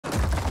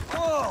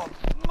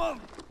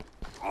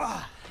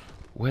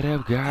What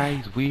up,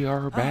 guys? We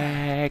are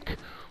back.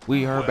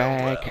 We are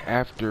back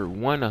after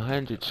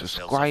 100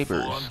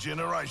 subscribers.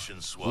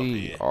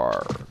 We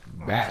are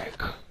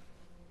back.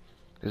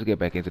 Let's get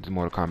back into the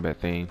Mortal Kombat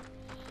thing.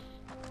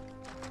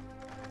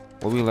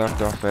 What we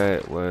left off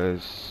at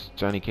was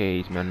Johnny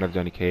Cage, man, another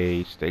Johnny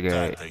Cage. They got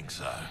Don't think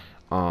so.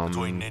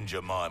 Between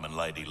Ninja Mime and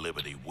Lady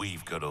Liberty,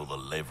 we've got all the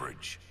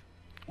leverage.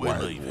 We're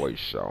white leaving.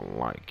 sound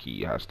like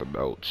he has to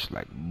belch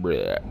like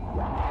bleh.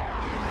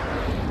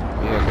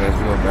 Yeah, guys,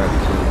 we're back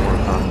to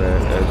Mortal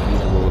Kombat as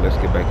usual. Let's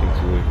get back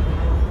into it.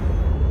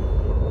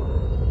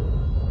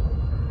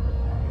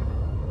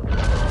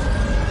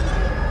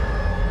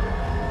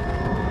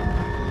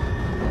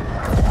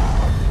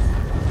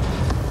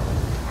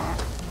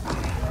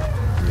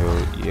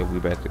 Yeah, we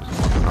back to this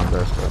Mortal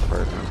Kombat stuff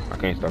right now. I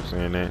can't stop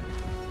saying that.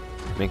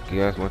 Thank you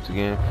guys once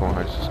again,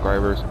 400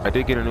 subscribers. I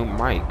did get a new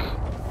mic.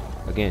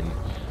 Again,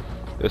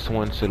 this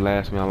one should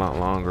last me a lot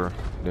longer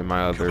than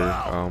my other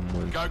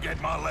ones. Go get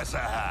my lesser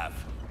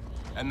half.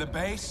 And the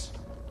base?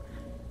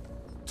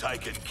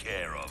 Taken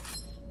care of.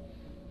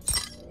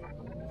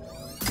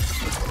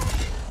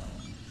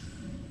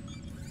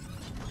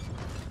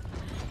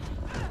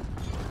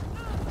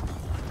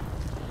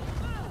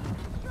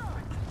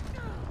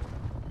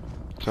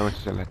 Someone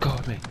said, like, go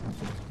with me.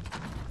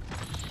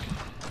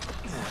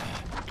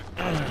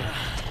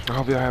 I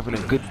hope y'all having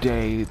a good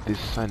day this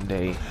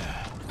Sunday.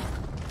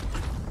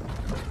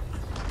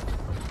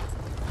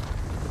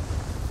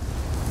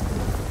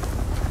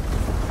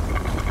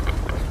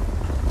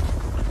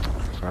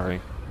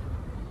 Sorry.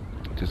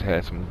 Just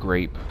had some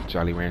grape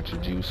Jolly Rancher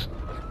juice.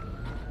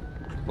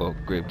 Well,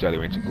 grape Jolly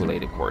Rancher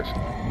Kool-Aid, of course.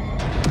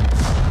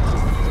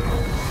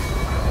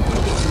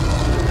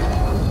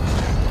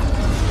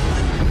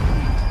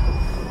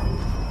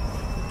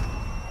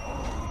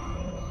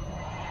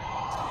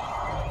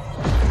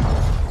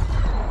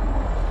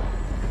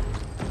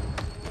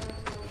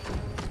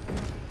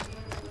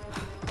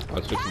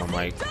 Let's fix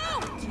my mic.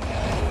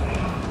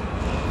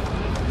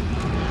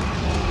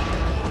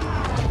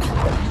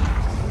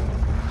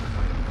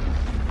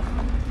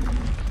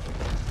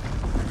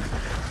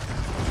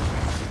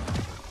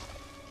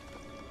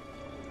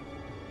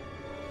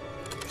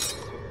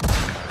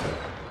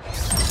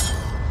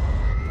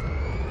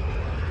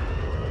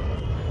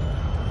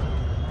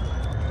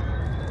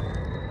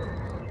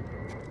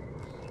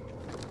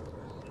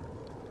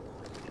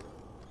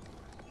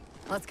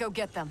 Let's go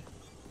get them.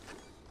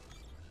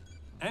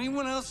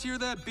 Anyone else hear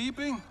that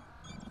beeping?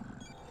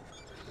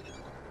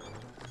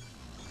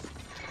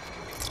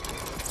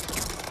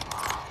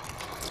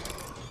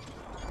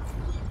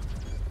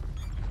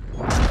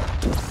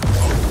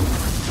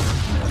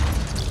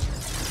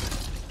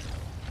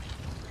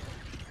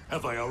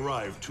 Have I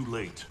arrived too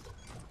late?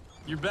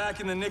 You're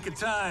back in the nick of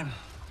time.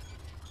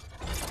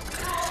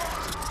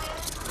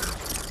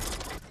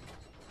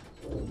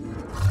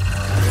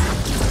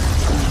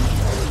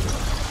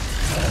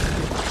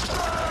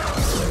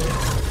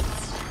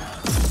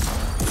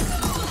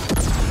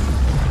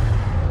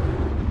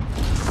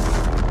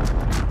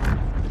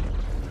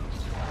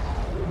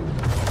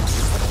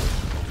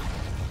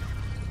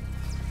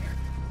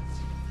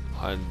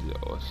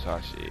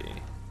 Sashi.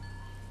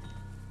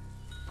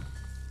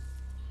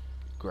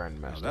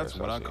 Grandmaster. Now that's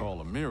what I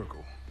call a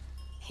miracle.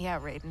 Yeah,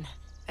 Raiden.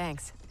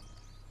 Thanks.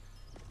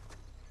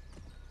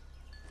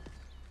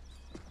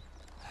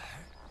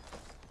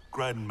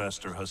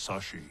 Grandmaster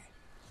Hasashi,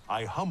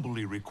 I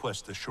humbly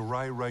request the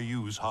Shirai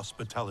Ryu's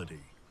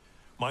hospitality.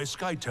 My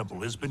Sky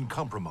Temple has been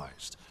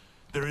compromised.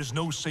 There is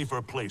no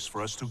safer place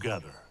for us to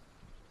gather.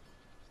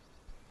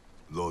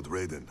 Lord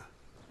Raiden,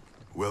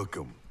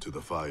 welcome to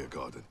the Fire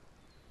Garden.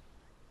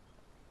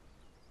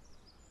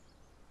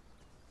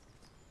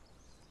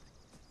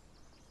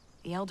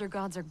 The Elder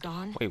Gods are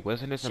gone. Wait,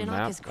 wasn't this a Shinnok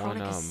map is on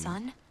Kronika's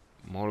son?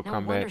 Mortal No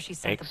Kombat wonder she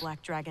sent X? the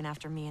Black Dragon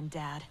after me and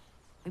Dad.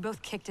 We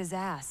both kicked his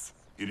ass.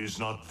 It is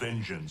not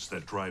vengeance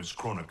that drives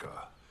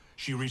Kronika.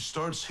 She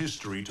restarts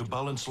history to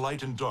balance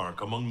light and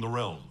dark among the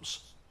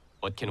realms.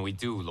 What can we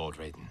do, Lord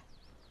Raiden?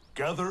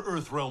 Gather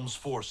Earthrealm's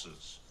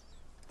forces.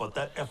 But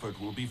that effort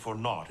will be for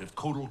naught if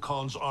Kotal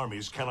Khan's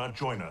armies cannot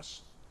join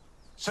us.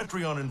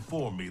 Cetrion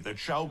informed me that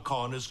Shao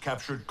Kahn has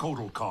captured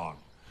Kotal Khan.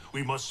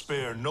 We must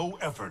spare no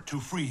effort to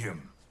free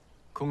him.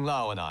 Kung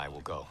Lao and I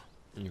will go.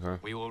 Okay.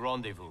 We will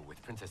rendezvous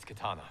with Princess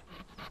Kitana.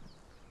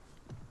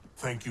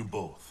 Thank you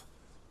both.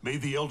 May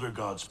the Elder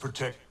Gods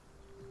protect...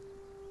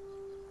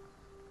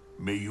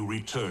 May you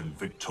return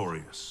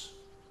victorious.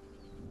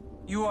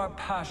 You are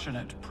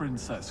passionate,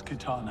 Princess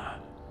Kitana,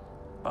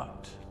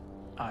 but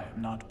I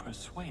am not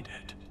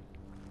persuaded.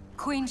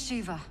 Queen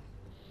Shiva.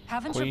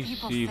 Haven't Queen your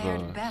people Shiva.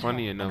 fared better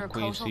Funny under enough,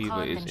 Queen Kotal Shiva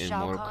Khan is than in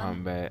Shao Mortal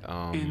Kahn?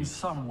 Kombat. In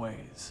some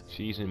ways.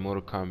 She's in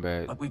Mortal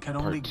Kombat But we can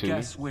Part only 2.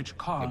 guess which Here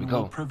Khan we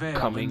will go. prevail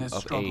Coming in this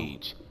of struggle.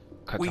 age.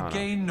 We Katana.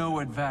 gain no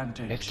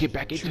advantage Let's get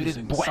back into this,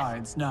 choosing boy.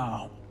 sides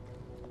now.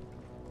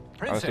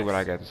 I'll see what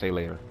I got to say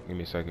later. Give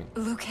me a second.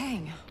 Liu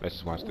Kang, Let's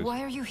just watch this.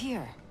 why are you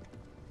here?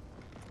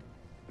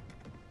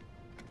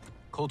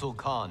 Kotal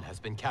Khan has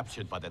been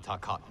captured by the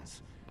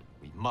Tarkatans.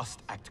 We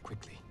must act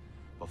quickly,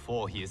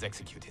 before he is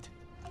executed.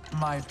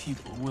 My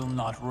people will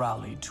not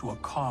rally to a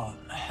Khan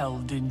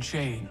held in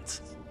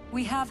chains.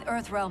 We have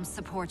Earthrealm's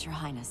support, Your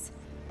Highness.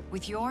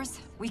 With yours,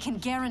 we can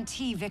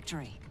guarantee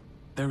victory.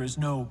 There is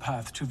no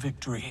path to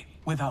victory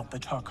without the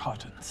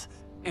Tarkatans.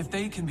 If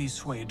they can be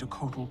swayed to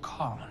Kotal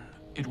Khan,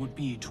 it would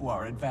be to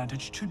our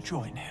advantage to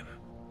join him.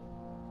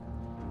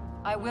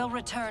 I will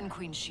return,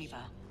 Queen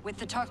Shiva, with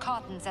the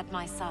Tarkatans at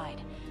my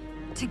side.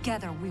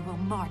 Together, we will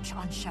march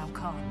on Shao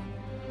Kahn.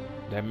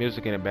 That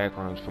music in the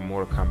background is from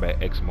Mortal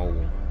Kombat X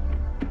Mobile.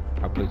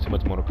 I played too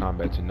much Mortal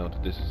Kombat to know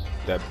that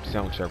that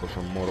soundtrack was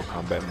from Mortal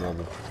Kombat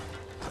Mobile.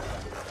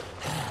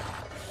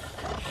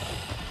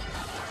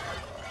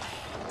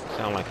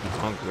 Sound like he's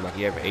hungry, like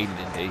he haven't eaten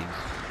in days.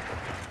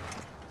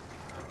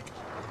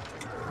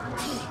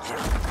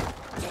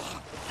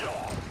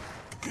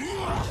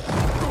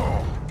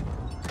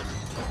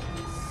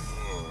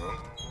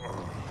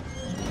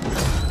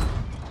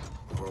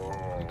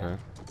 Okay.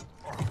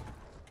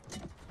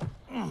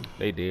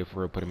 They did for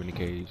real put him in the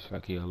cage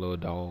like he a little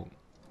dog.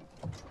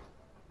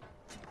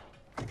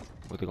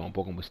 What, they gonna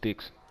poke him with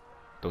sticks?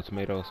 Throw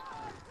tomatoes?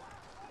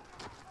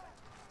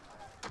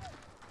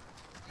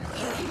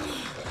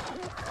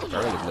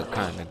 Scarlet look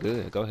kinda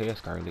good. Go ahead,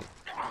 Scarlet.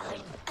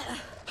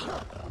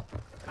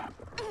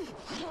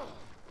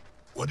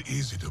 What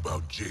is it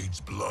about Jade's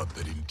blood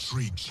that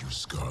intrigues you,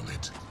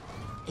 Scarlet?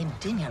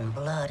 Indian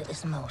blood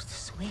is most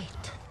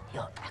sweet,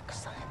 Your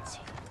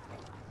Excellency.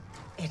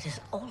 It is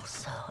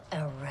also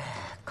a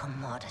rare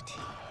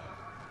commodity.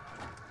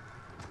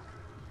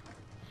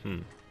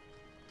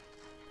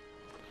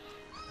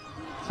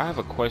 I have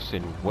a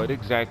question. What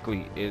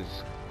exactly is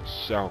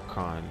Shao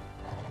Kahn?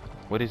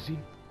 What is he?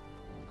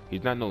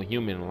 He's not no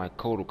human like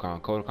Kotal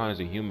Khan. Kotal Khan is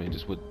a human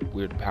just with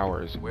weird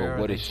powers. Where but are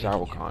what they is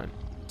Shao taking Kahn?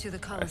 To the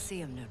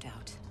Colosseum, no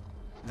doubt.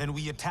 Then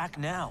we attack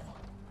now.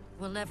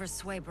 We'll never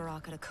sway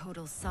Baraka to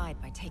Kotal's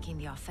side by taking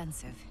the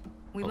offensive.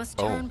 We must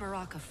turn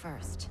Baraka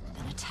first,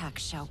 then attack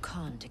Shao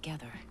Kahn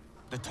together.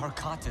 The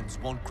Tarkatans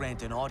won't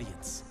grant an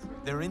audience.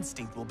 Their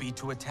instinct will be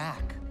to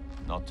attack.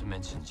 Not to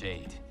mention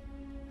Jade.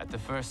 At the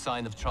first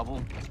sign of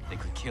trouble, they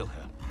could kill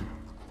her.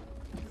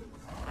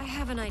 I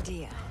have an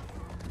idea.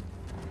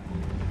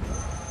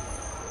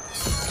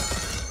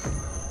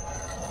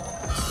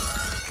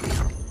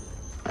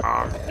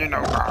 You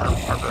know, I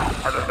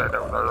just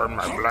on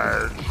my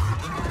blade.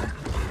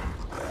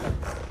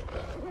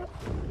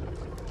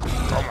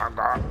 Oh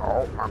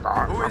my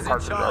god, Who is in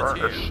charge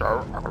here?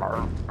 I don't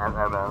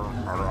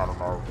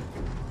know.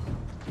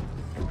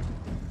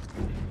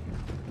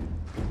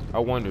 I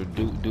wonder,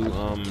 do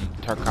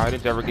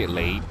Tarkatans ever get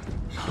laid?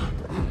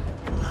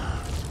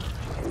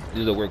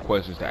 These are weird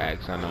questions to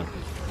ask, I know.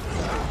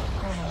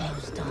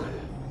 Almost done.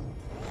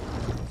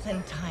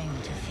 Then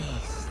time to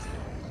feast.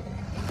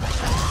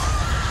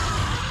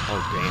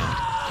 Oh damn,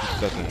 she's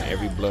sucking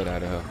every blood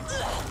out of her.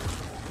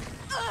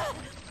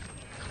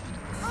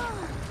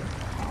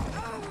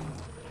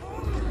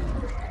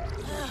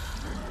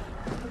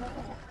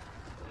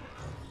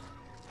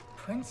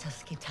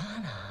 Princess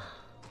Kitana.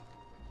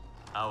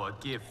 Our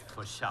gift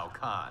for Shao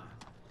Kahn.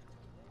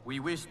 We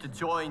wish to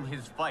join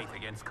his fight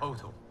against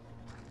Kotal.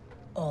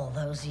 All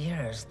those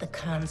years, the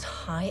Khan's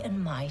high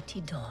and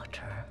mighty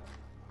daughter.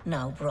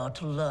 Now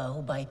brought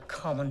low by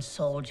common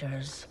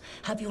soldiers.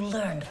 Have you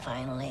learned,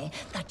 finally,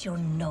 that you're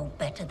no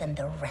better than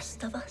the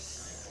rest of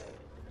us?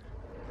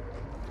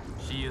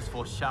 She is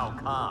for Shao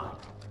Kahn.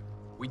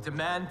 We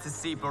demand to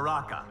see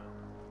Baraka.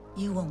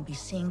 You won't be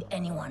seeing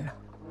anyone.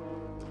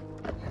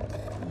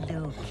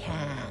 Liu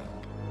Kang.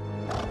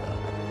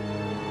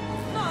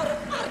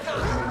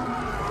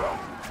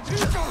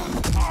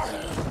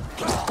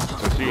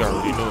 So she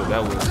already knew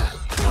that was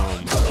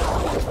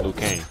Liu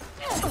Kang.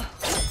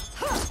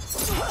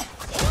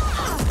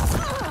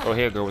 Go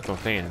ahead, girl, with them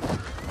fans.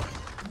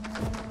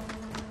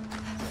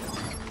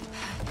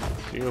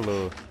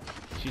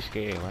 She's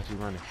scared. Why she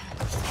running?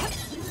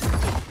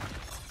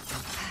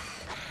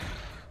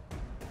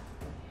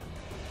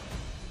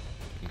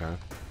 Okay.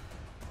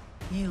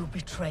 You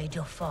betrayed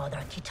your father,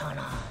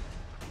 Kitana.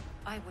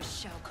 I was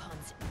Shao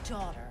Kahn's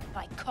daughter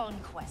by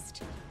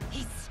conquest.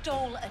 He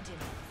stole a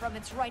demon from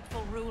its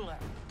rightful ruler,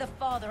 the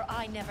father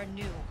I never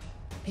knew.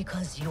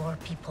 Because your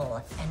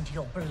people and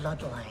your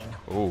bloodline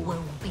Ooh.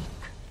 were weak.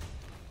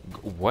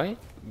 What?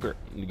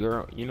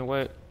 Girl, you know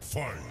what?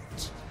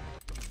 Fight.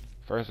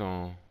 First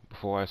on,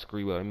 before I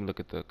scream up, let me look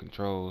at the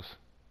controls.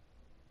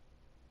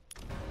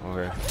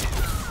 Okay.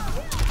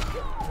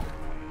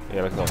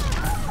 Yeah, let's go.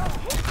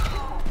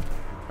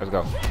 Let's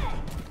go.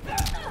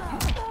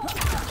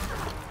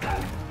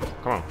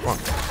 Come on, come on.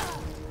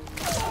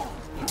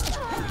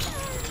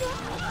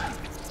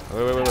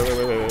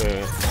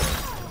 Wait.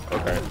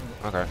 Okay.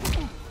 Come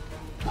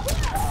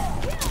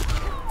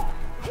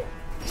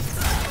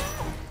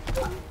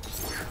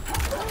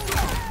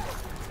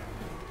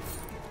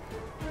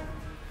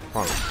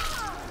on.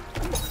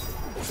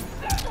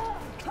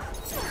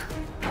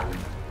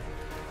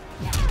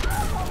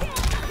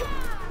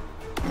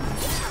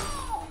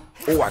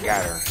 Oh, I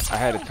got her. I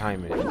had to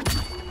time it.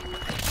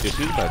 Shit,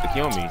 she was about to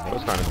kill me. That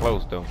was kind of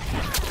close, though.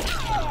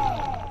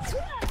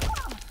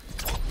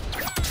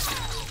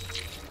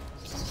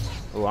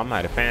 Oh, I'm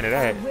not a fan of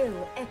that. I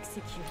will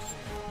execute you.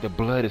 The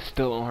blood is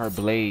still on her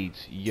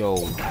blades. Yo,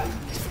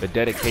 the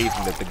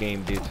dedication that the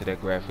game did to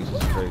that graphics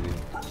is crazy.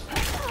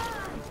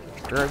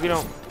 Girl, if you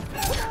don't...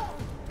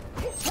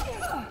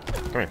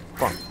 Come here,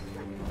 come on.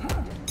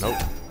 Nope.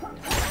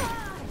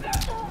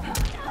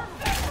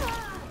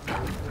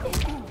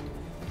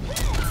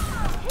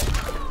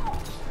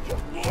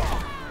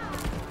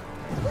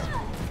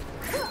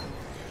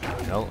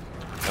 Nope.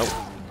 Nope.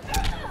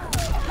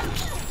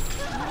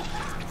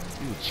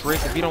 You trick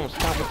if you don't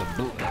stop with the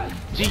blue.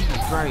 Jesus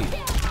Christ.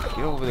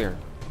 Get over there.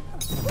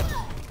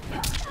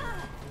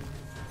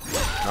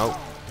 Nope.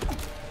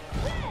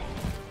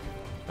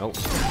 Nope.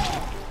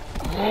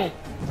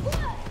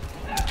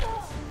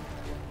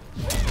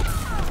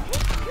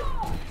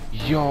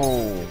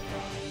 Yo.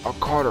 I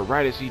caught her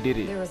right as he did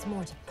it. There is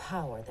more to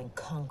power than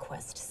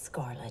conquest,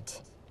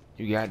 Scarlet.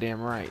 You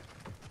goddamn right.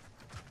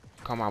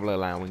 Call my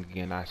bloodline wing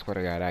again. I swear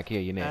to God, I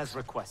kill you next. As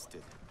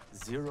requested,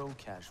 0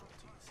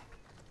 casualties.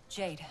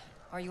 Jade,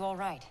 are you all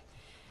right?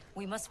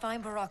 We must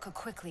find Baraka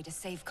quickly to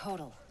save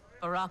Kotal.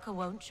 Baraka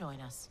won't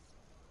join us.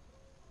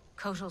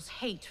 Kotal's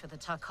hate for the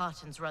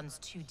Tarkatans runs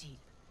too deep.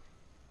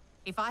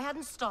 If I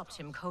hadn't stopped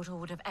him, Kotal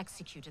would have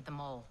executed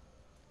them all.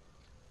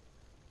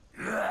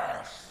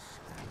 Yes!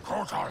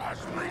 Kotal has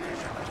made his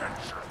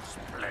intentions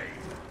plain.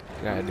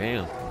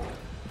 Goddamn.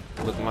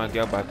 Looking like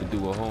y'all about to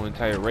do a whole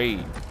entire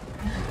raid.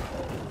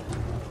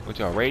 What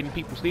y'all raiding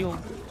people still?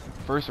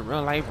 First in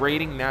real life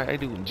raiding, now they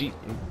do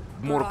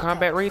Mortal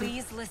Kombat raiding?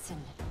 Please listen.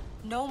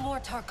 No more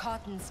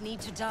Tarkatans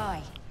need to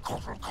die.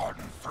 Kotal Khan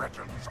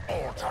threatens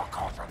all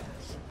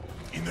Tarkatans.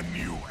 In the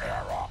new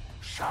era,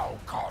 Shao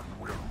Kahn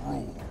will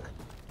rule.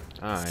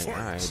 Alright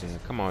then.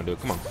 Come on, dude.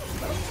 Come on.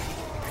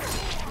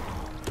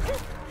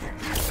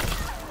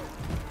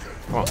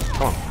 Come on,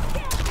 come on.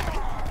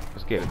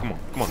 Let's get it. Come on,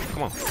 come on,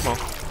 come on, come on.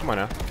 Come on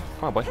now.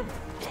 Come on, boy. Come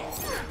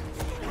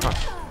on.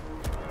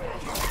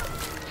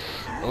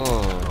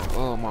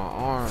 Oh, my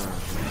arm.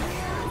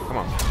 Come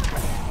on.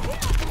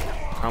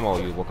 Come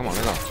on, you boy. Come on,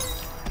 let's go.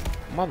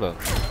 Mother.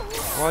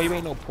 Oh, you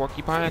ain't no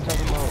porcupine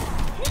talking about.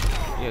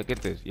 Yeah,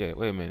 get this. Yeah,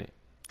 wait a minute.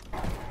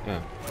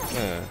 Yeah.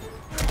 Yeah.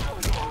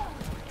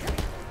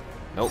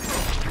 Nope.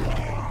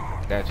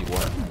 Got you,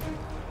 boy.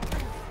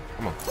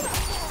 Come on.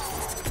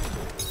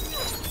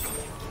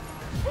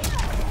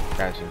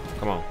 Got you.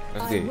 Come on.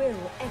 Let's get it. I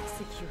will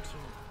execute you.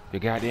 You're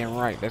goddamn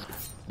right. This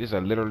is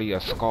literally a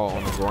skull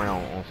on the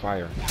ground on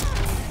fire.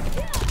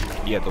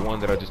 Yeah, the one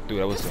that I just threw,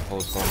 that was the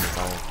whole skull on the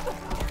fire.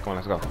 Come on,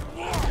 let's go.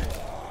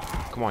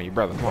 Come on, your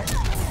brother. Come on.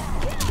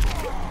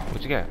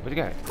 What you got? What you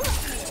got?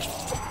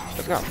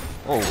 Let's go.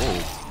 Oh,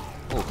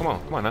 come on.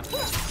 Come on now.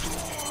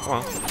 Come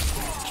on.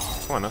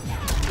 Come on now.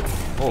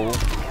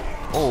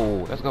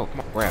 Oh, let's go. Come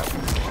on, grab.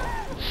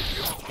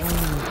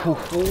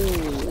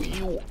 Ooh,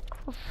 you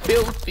are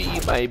filthy,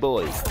 my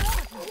boy.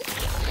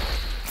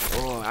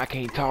 Oh, I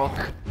can't talk.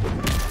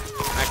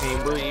 I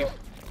can't breathe.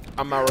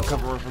 I'm not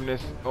recovering from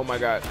this. Oh my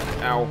God.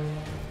 Ow.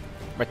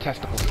 My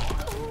testicles.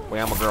 Wait,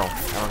 I'm a girl.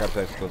 I don't have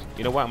testicles.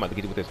 You know what? I'm about to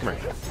get you with this. Come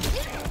here.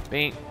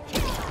 Bing.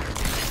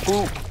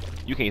 Ooh.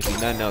 You can't see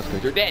nothing else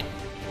because you're dead.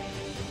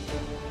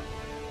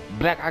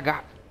 Black, I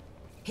got.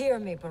 Hear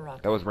me,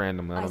 Baraka. That was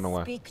random. I don't know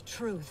why. Speak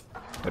truth.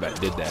 But I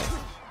did that.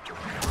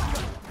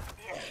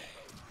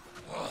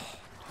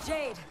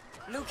 Jade,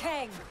 Liu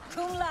Kang,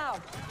 Kung Lao,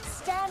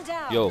 stand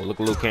down. Yo, look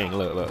at Liu Kang.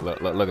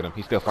 Look at him.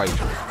 He's still fighting.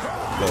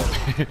 Look.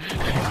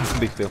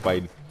 He's still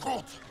fighting.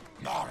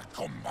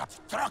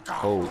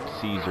 Hold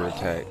Caesar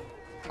attack.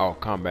 Oh,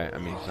 combat. I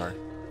mean, sorry.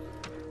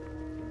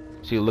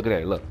 See, look at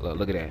that.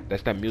 Look at that.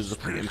 That's that music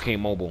from MK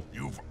Mobile.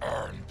 You've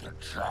earned the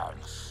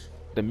chance.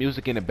 The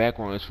music in the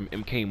background is from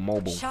MK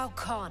Mobile. Shao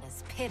Kahn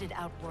has pitted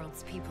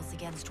Outworld's peoples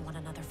against one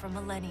another for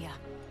millennia.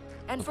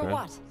 And for Okay.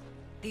 what?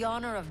 The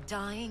honor of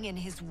dying in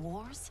his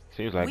wars?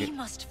 Seems like we it.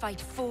 must fight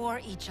for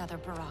each other,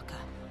 Baraka.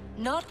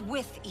 Not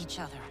with each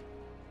other.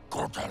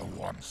 Kotal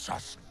wants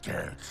us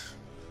dead.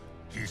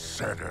 He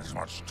said as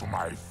much to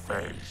my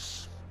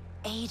face.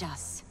 Aid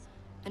us,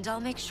 and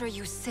I'll make sure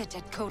you sit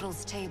at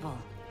Kotal's table.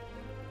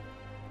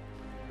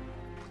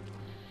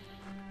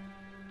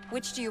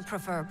 Which do you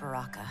prefer,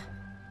 Baraka?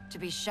 To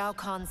be Shao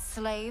Kahn's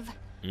slave,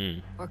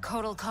 or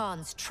Kotal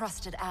Khan's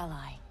trusted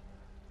ally?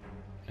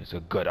 It's a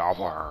good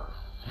offer.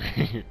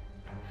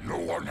 No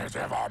one has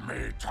ever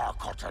made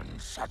Tarkatan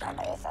such an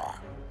offer.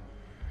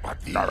 But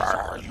these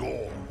are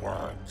your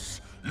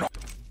words. No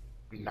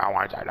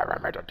one has ever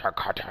made a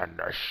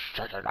Tarkatan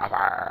such an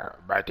offer.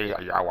 But these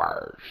are your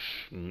words.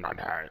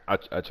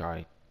 I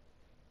tried.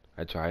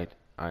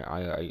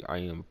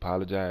 I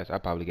apologize. I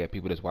probably got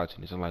people that's watching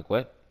this. I'm like,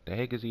 what the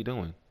heck is he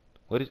doing?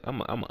 What is?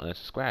 I'm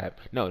unsubscribe.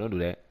 No, don't do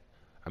that.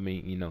 I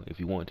mean, you know, if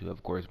you want to,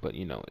 of course. But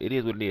you know, it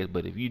is what it is.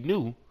 But if you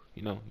new,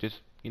 you know, just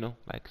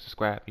like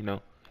subscribe. You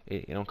know,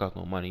 it don't cost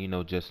no money. You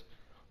know, just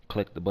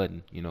click the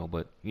button. You know,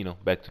 but you know,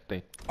 back to the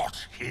thing.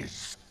 What's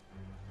his?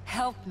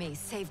 Help me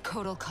save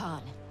Kotal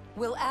Khan.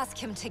 We'll ask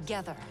him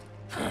together.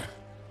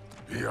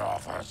 He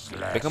offers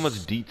less. Look how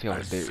much detail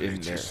there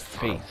in their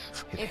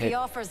face. His If head. he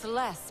offers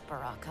less,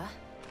 Baraka,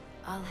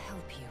 I'll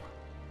help you.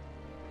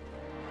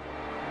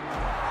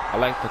 I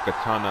like the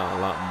katana a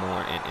lot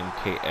more in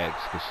MKX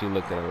because she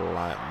looked at it a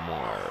lot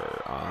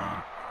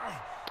more,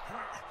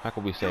 how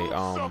can we say,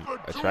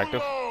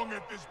 attractive?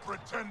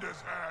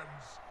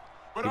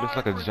 He looks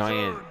like a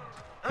giant.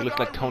 He looks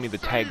like Tony the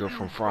Tiger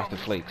from Frosted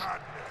Flakes.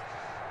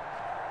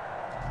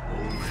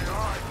 Only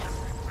I can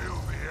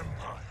rebuild the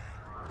Empire.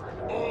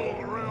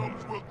 All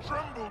realms will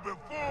tremble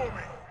before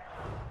me.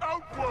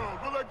 Outworld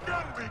will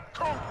again be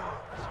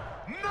conquerors.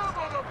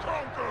 Never the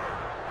conquered.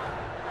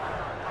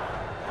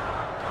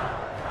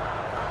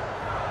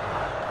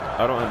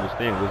 I don't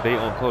understand. Was they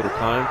on Kotal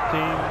Khan's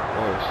team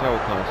or Shao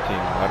Kahn's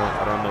team? I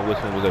don't know which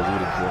one was they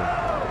rooting for.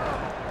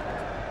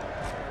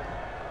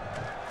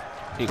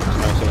 He can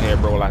smash your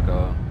head, bro, like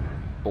a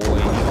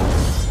boy.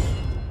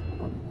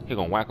 He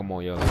gonna whack him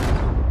on yo.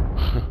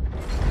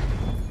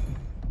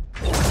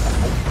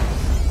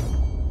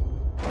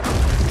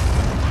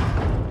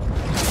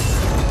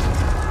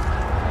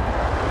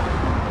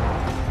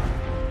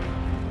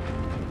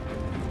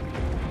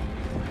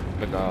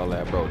 Look at all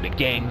that, bro. The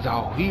gang's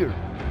all here.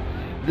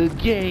 The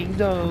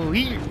gang's all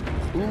here.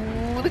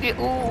 Ooh, look at,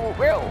 ooh,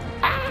 bro.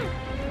 Ah.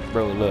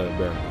 Bro, look,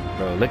 bro,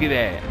 look at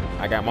that.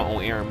 I got my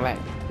own Aaron Black.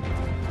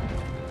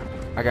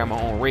 I got my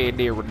own Red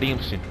Dead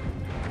Redemption.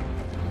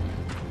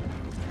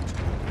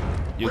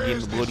 You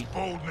getting the bloody?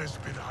 Boldness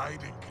been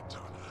hiding,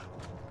 Katana.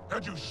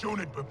 Had you shown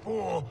it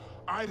before,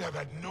 I'd have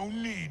had no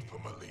need for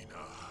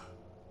Melina.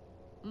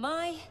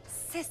 My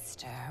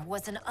sister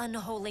was an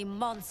unholy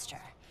monster.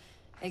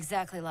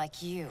 Exactly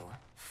like you,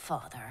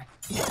 father.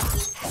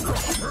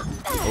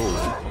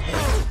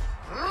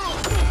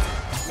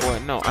 Oh. Boy,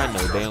 no, I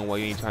know damn well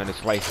you ain't trying to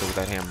slice it with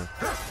that hammer.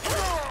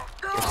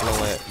 It's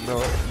slow ass,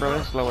 bro,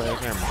 that's slow ass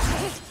hammer.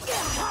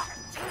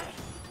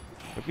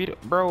 If you,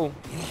 bro,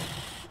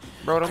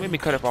 don't make me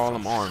cut up all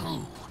them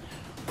arms.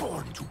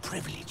 Born to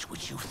privilege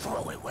which you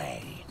throw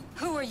away.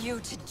 Who are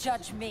you to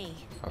judge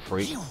me? A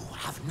freak. You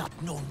have not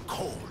known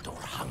cold or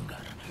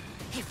hunger.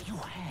 If you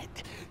had,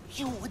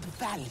 you would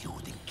value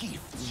the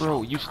gifts.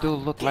 Bro, you still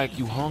look like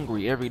you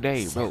hungry every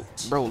day, bro.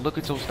 Bro, look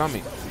at your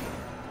stomach.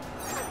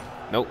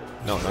 Nope,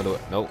 no, don't do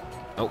it. Nope,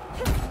 nope,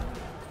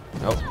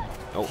 nope,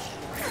 nope,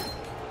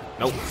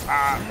 nope.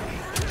 Ah,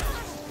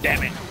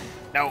 damn it.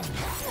 No,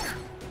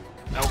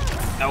 nope,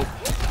 nope.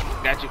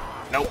 Got you.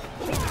 Nope,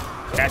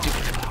 got you.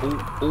 Ooh,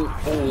 ooh,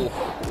 ooh,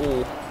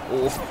 ooh,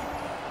 ooh.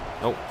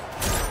 Nope.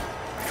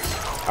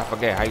 I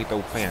forget how you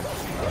throw fans.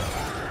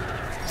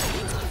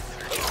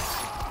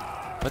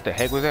 What the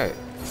heck was that?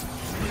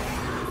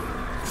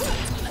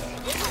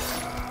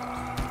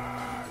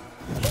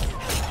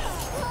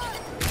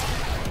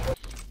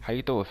 How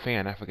you throw a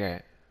fan? I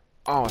forgot.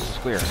 Oh, it's a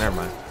square. Never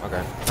mind.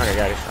 Okay. Okay,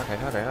 got it. Okay,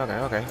 okay, okay,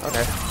 okay,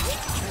 okay.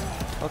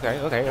 Okay,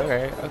 okay,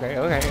 okay, okay,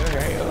 okay,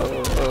 okay.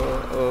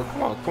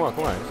 Come on, come on,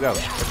 come on. Let's go.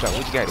 Let's go.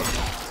 What you got it?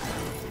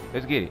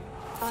 Let's get it.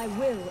 I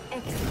will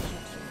execute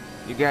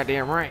You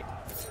goddamn right.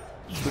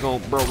 We're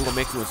gonna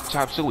make you a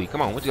chop suey.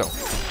 Come on, let's go.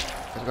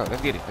 Let's go.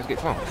 Let's get it. Let's get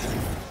it. Come on.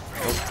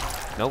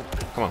 Nope. Nope.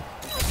 Come on.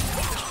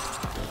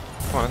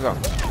 Come on, let's go.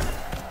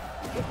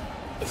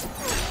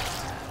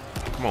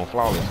 Come on,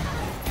 flawless.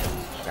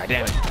 God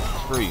damn it.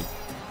 Screw you.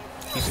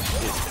 Piece of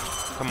shit.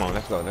 Come on,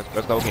 let's go.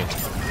 Let's go again.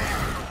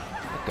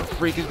 What the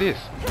freak is this?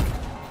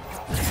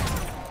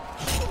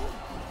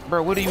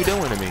 Bro, what are you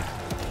doing to me?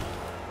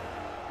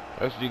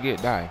 That's what you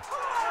get, die.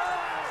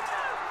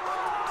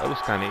 That was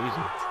kinda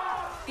easy.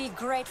 Be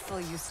grateful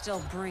you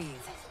still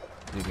breathe.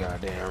 You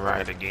goddamn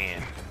right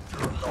again.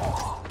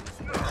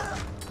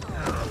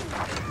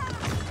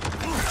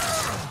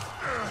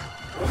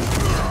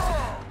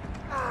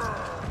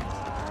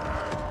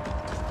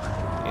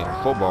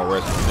 Yeah, football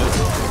wrestling.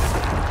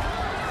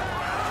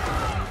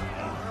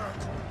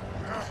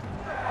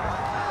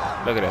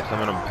 Look at that, some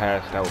of them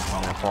passed out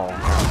from that fall.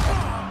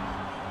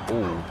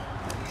 Ooh.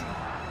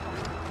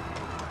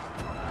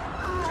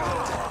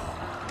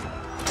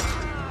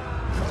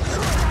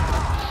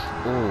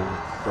 Ooh,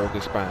 broke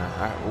his spine.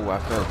 I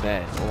felt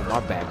that. Oh, my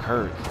back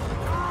hurts.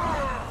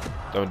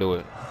 Don't do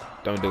it.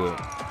 Don't do it.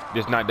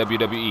 This is not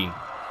WWE.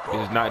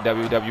 This is not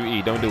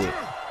WWE. Don't do it.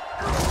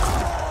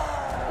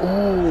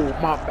 Ooh,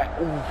 my back.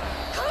 Ooh.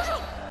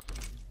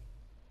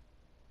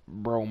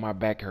 Bro, my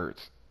back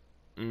hurts.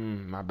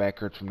 My back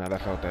hurts from that. I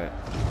felt that.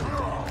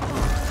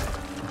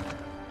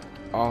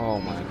 Oh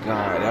my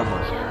god, that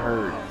must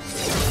hurt.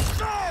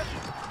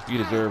 You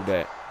deserve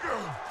that.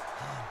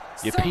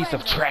 You piece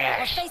of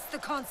trash. Face the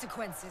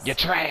consequences. You're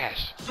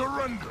trash.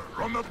 Surrender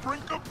on the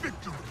brink of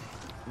victory.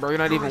 Bro, you're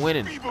not even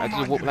winning. I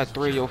just whooped like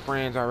 3 of your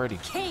friends already.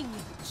 King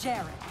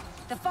Jared,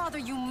 the father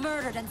you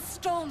murdered and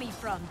stole me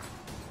from.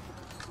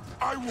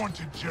 I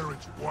wanted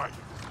Jared's wife,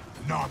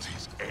 not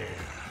his heir.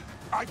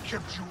 I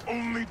kept you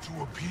only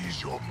to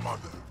appease your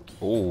mother.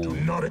 Ooh. Do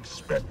not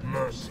expect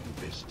mercy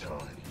this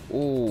time.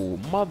 Ooh,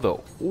 mother.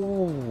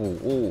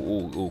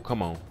 Ooh.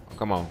 Come on.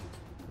 Come on.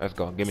 Let's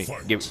go. Give it to me.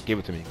 Give it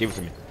to me.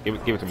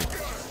 Give it to me.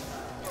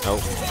 No.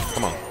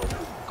 Come on.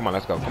 Come on,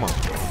 let's go. Come on.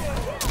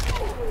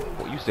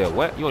 said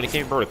what? You only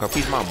came bro because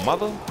he's my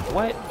mother?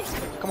 What?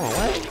 Come on,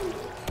 what?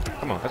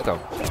 Come on, let's go.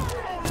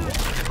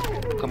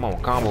 Come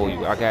on, combo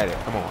you. I got it.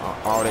 Come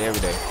on, all day,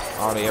 every day.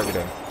 All day, every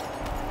day.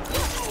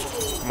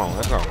 Come on,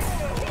 let's go.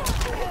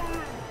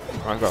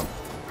 Let's go.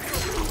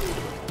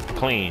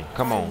 Clean.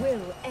 Come on.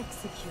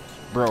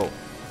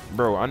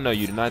 Bro, I know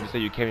you did not just say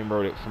you came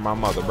bro for my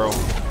mother, bro.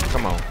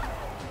 Come on.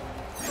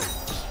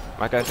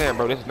 Like I said,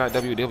 bro, this is not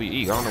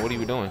WWE. I don't know what you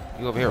were doing.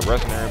 You over here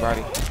wrestling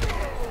everybody.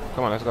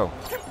 Come on, let's go.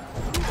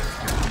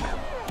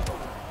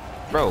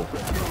 Bro,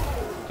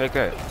 take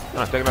that.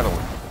 No, take another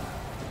one.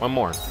 One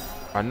more.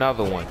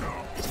 Another one.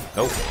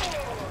 Nope.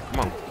 Come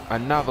on.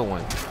 Another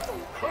one.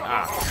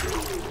 Ah.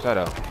 Shut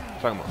up.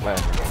 Talking about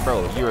last.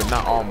 Bro, you are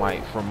not All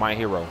Might from My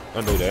Hero.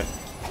 Don't do that.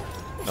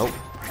 Nope.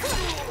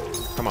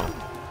 Come on.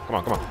 Come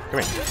on, come on. Come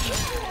here.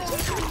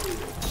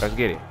 Let's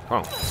get it.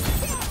 Come on.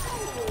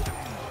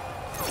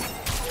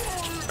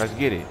 Let's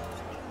get it.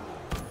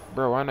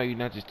 Bro, I know you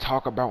not just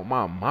talk about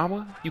my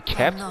mama. You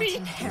kept me?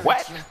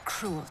 What? Your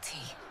cruelty.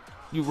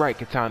 You right,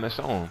 Katana. That's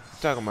on.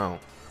 Talking about.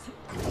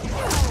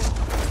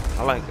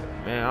 I like it,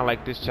 man. I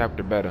like this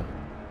chapter better.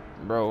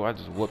 Bro, I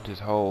just whooped his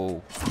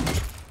whole.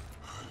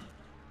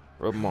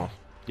 Rub him off.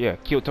 Yeah,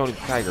 kill Tony the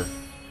Tiger.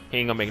 He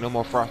ain't gonna make no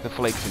more Frosted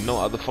Flakes and no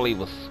other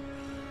flavors.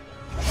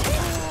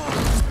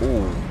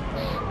 Ooh.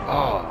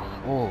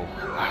 Oh,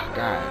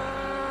 God.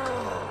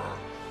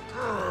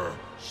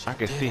 I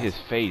can see his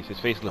face. His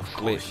face looks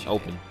slit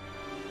open.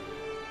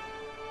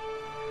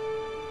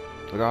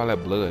 Look at all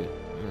that blood.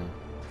 Yeah.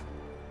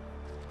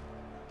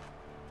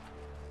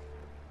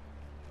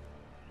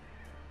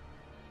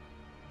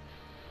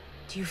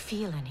 Do you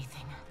feel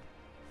anything?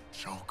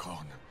 Shao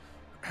Kahn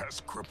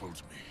has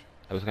crippled me.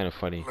 That was kind of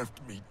funny. Left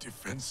me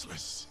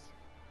defenseless.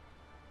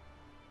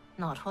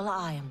 Not while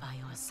I am by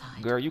your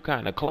side. Girl, you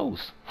kind of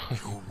close.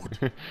 You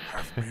would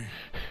have me.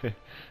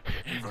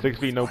 6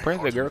 feet no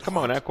pressure, girl. Come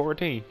on, that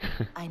 14.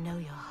 I know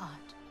your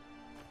heart.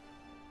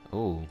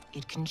 Oh.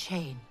 It can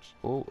change.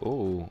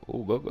 Oh,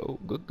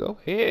 go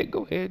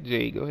ahead,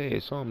 Jay. Go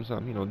ahead, show him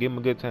something. You know, give him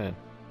a good time.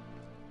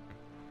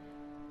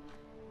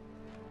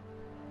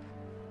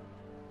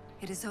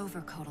 It is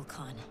over, Kotal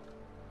Khan.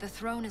 The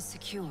throne is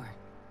secure.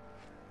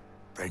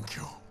 Thank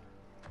you.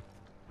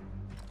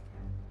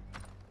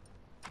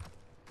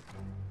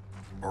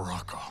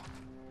 Baraka,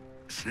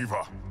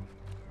 Shiva,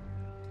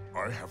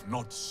 I have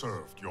not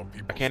served your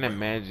people. I can't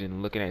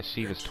imagine looking at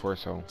Shiva's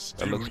torso.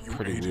 That looks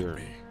pretty weird.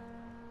 Me.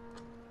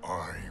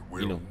 I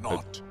will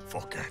not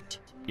forget.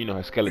 You know,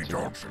 her skeleton.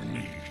 We don't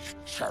need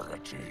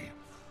charity.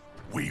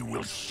 We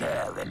will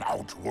share in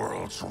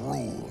Outworld's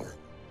rule.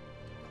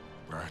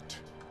 That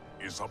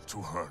is up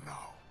to her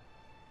now.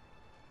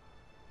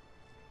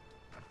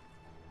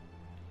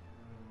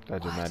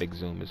 That dramatic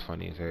zoom is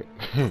funny as heck.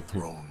 The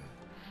throne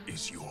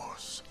is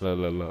yours.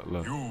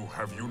 Look. You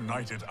have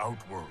united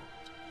Outworld.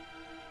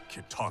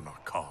 Kitana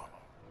Khan.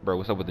 Bro,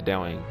 what's up with the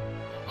down angle?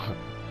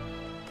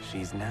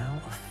 She's now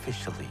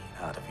officially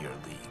out of your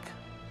league.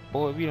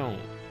 Boy, if you don't...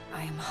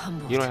 I am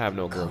humbled. You don't have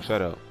no girl.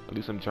 Shut up. At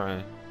least I'm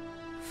trying.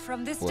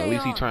 From this well, day at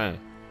least on, he's trying.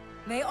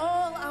 may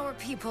all our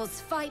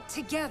peoples fight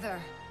together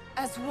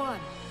as one.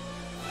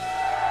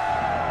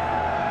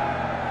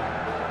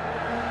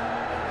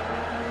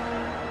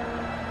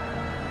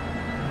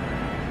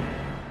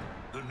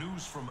 The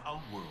news from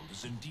Outworld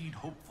is indeed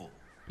hopeful,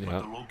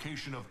 but the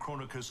location of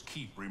Kronika's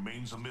keep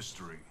remains a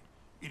mystery.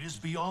 It is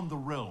beyond the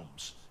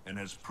realms, and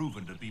has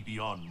proven to be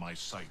beyond my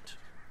sight.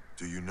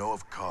 Do you know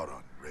of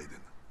Charon,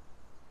 Raiden?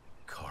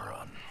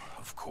 Charon,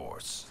 of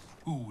course.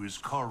 Who is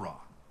Charon?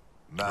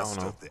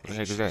 Master of the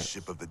ancient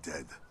ship of the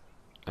dead.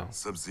 Oh.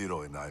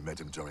 Sub-Zero and I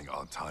met him during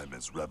our time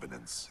as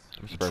revenants.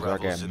 He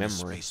travels in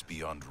space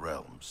beyond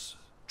realms,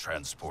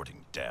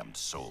 transporting damned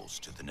souls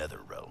to the nether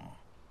realm.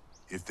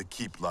 If the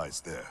keep lies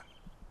there,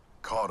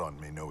 Charon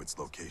may know its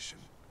location.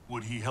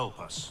 Would he help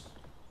us?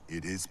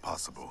 It is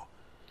possible,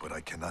 but I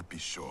cannot be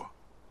sure.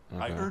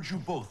 I urge you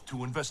both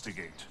to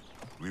investigate.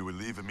 We will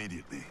leave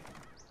immediately.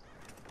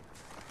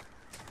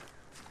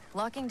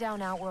 Locking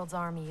down Outworld's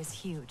army is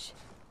huge.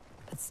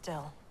 But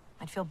still,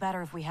 I'd feel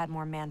better if we had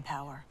more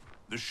manpower.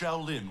 The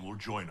Shaolin will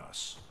join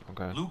us.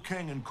 Okay. Liu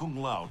Kang and Kung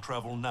Lao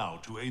travel now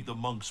to aid the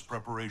monks'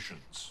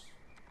 preparations.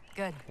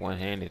 Good.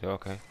 One-handed,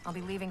 okay. I'll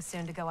be leaving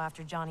soon to go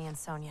after Johnny and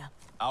Sonya.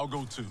 I'll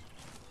go too.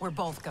 We're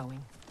both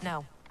going.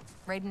 No.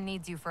 Raiden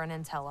needs you for an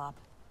intel op.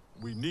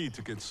 We need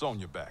to get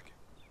Sonya back.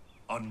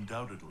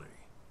 Undoubtedly.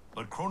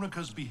 But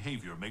Kronika's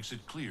behavior makes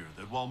it clear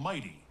that while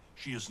mighty,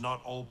 she is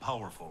not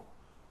all-powerful.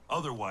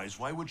 Otherwise,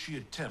 why would she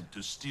attempt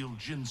to steal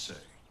Jinsei?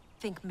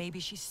 Think maybe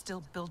she's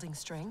still building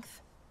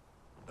strength?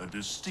 A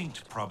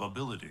distinct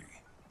probability.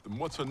 Then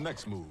what's her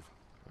next move?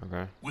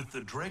 Okay. With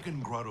the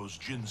Dragon Grotto's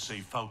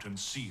Jinsei fountain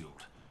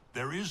sealed,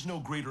 there is no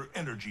greater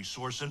energy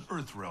source in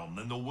Earthrealm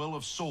than the Well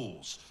of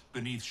Souls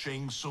beneath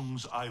Shang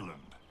Tsung's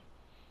island.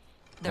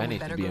 Then we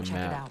better go check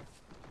it out.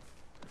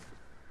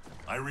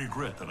 I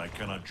regret that I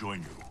cannot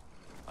join you.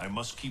 I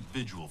must keep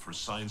vigil for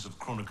signs of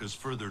Kronika's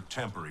further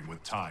tampering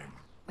with time.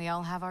 We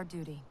all have our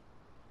duty.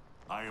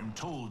 I am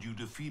told you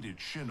defeated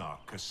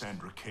Shinnok,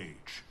 Cassandra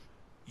Cage.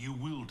 You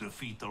will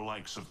defeat the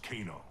likes of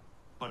Kano,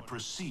 but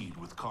proceed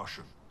with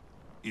caution.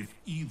 If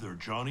either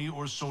Johnny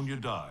or Sonya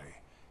die,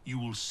 you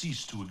will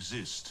cease to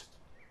exist.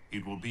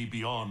 It will be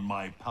beyond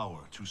my power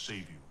to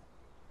save you.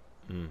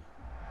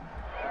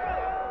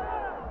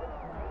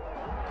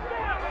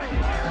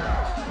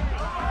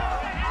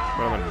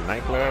 What am I in a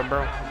nightclub, bro?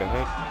 What the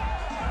heck?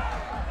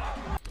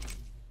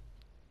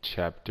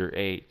 Chapter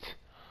 8,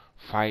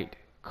 Fight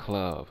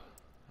Club.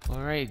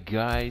 Alright,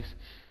 guys.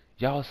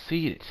 Y'all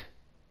see it.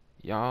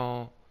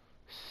 Y'all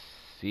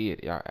see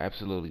it. Y'all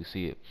absolutely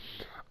see it.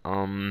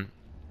 I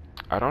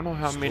don't know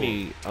how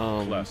many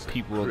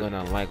people are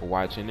gonna like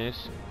watching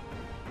this.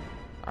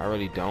 I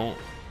really don't.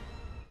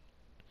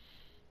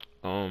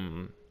 I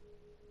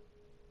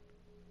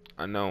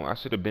know I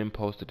should have been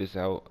posted this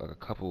out a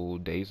couple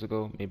days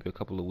ago, maybe a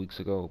couple of weeks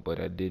ago, but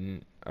I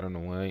didn't. I don't know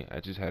why. I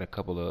just had a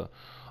couple of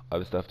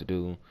other stuff to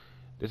do.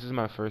 This is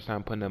my first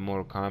time putting up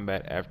Mortal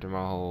Kombat after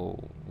my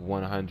whole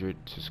 100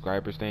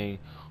 subscribers thing.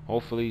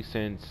 Hopefully,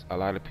 since a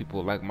lot of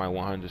people like my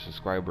 100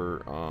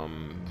 subscriber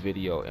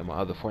video and my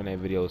other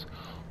Fortnite videos,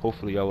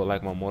 hopefully y'all will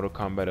like my Mortal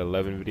Kombat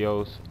 11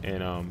 videos,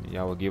 and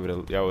y'all will give it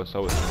a, y'all will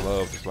show it some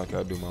love, just like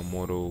y'all do my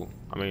Mortal.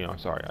 I mean, I'm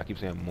sorry, I keep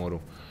saying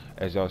Mortal,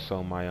 as y'all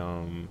show my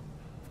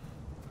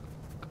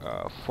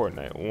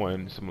Fortnite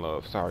 1 some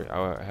love. Sorry,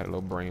 I had a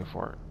little brain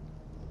fart.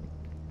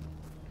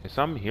 Is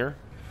something here?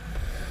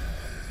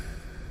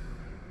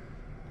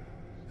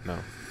 No.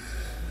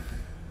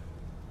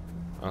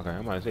 Okay,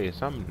 I'm about to say, is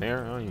something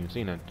there? I don't even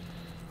see nothing.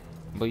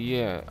 But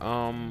yeah,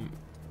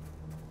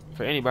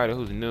 for anybody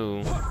who's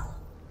new,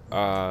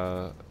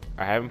 I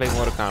haven't played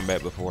Mortal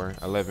Kombat before,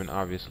 11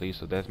 obviously,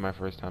 so that's my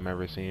first time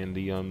ever seeing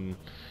the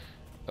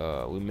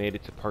we made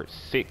it to part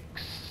 6.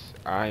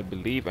 I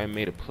believe I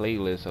made a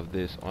playlist of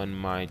this on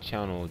my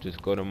channel.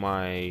 Just go to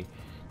my,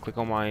 click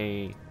on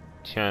my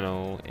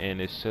channel,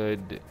 and it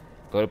should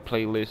go to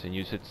playlist, and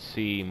you should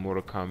see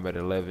Mortal Kombat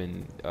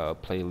 11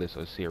 playlist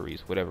or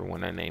series, whatever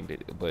one I named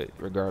it. But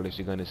regardless,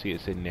 you're gonna see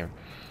it sitting there.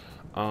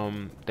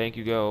 Thank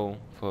you, Go,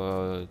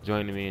 for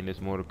joining me in this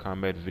Mortal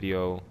Kombat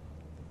video.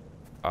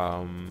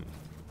 I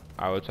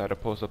will try to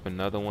post up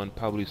another one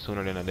probably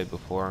sooner than I did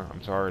before.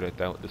 I'm sorry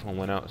that this one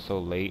went out so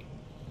late.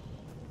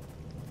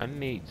 I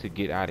need to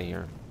get out of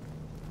here.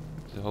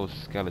 There's a whole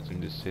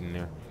skeleton just sitting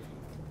there.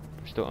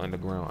 I'm still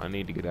underground. I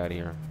need to get out of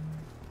here.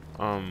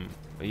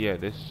 But yeah,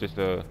 this is just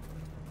a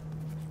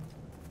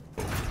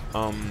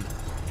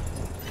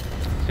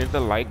since the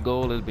like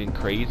goal has been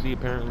crazy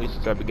apparently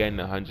since I began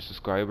 100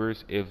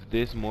 subscribers. If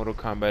this Mortal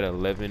Kombat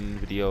 11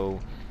 video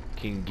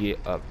can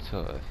get up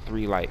to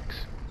 3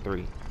 likes,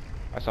 3.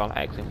 That's all I'm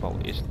asking for.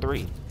 It's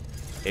 3.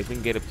 If we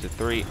can get up to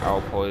 3,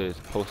 I'll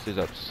post this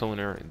up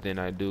sooner than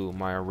I do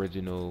my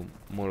original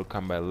Mortal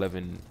Kombat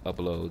 11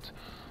 uploads.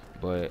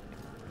 But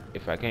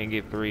if I can't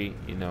get 3,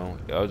 you know,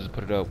 I'll just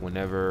put it up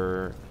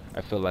whenever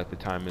I feel like the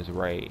time is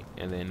right,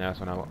 and then that's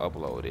when I'll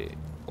upload it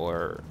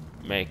or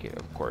make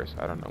it. Of course,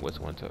 I don't know which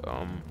one to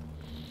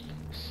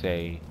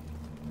say.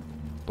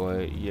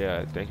 But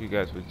yeah, thank you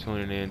guys for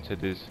tuning in to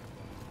this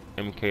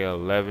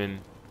MK11.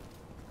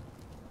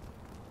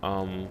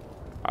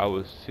 I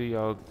will see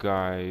y'all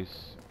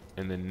guys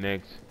in the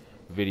next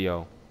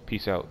video.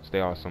 Peace out. Stay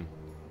awesome.